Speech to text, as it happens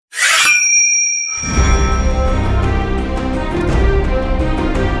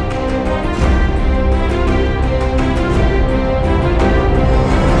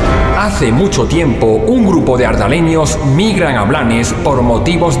Hace mucho tiempo, un grupo de ardaleños migran a Blanes por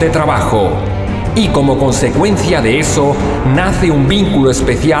motivos de trabajo. Y como consecuencia de eso, nace un vínculo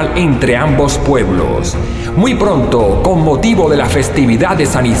especial entre ambos pueblos. Muy pronto, con motivo de la festividad de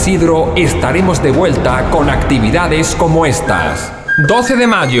San Isidro, estaremos de vuelta con actividades como estas. 12 de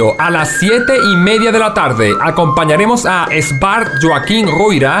mayo, a las 7:30 de la tarde, acompañaremos a Joaquim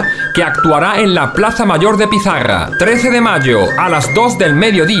Ruyra, que actuará en la Plaza Mayor de Pizarra. 13 de mayo, a las 2 del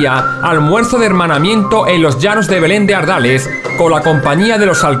mediodía, almuerzo de hermanamiento en los llanos de Belén de Ardales, con la compañía de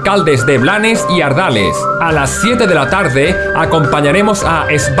los alcaldes de Blanes y Ardales. A las 7 de la tarde, acompañaremos a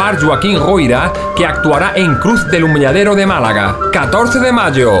Joaquim Ruyra, que actuará en Cruz del Humilladero de Málaga. 14 de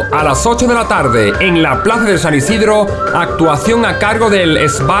mayo, a las 8 de la tarde, en la Plaza de San Isidro, actuación a cargo del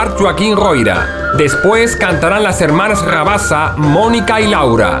Joaquim Ruyra. Después cantarán las hermanas Rabasa, Mónica y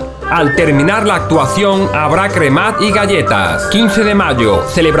Laura. Al terminar la actuación habrá cremat y galletas. 15 de mayo,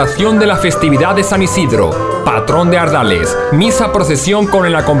 celebración de la Festividad de San Isidro, Patrón de Ardales. Misa procesión con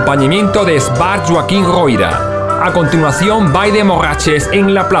el acompañamiento de Joaquim Ruyra. A continuación, baile de morraches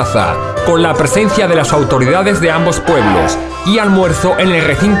en la plaza, con la presencia de las autoridades de ambos pueblos, y almuerzo en el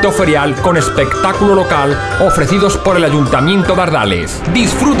recinto ferial con espectáculo local ofrecidos por el Ayuntamiento de Ardales.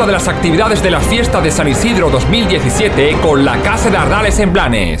 Disfruta de las actividades de la Fiesta de San Isidro 2017 con la Casa de Ardales en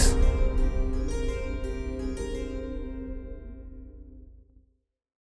Blanes.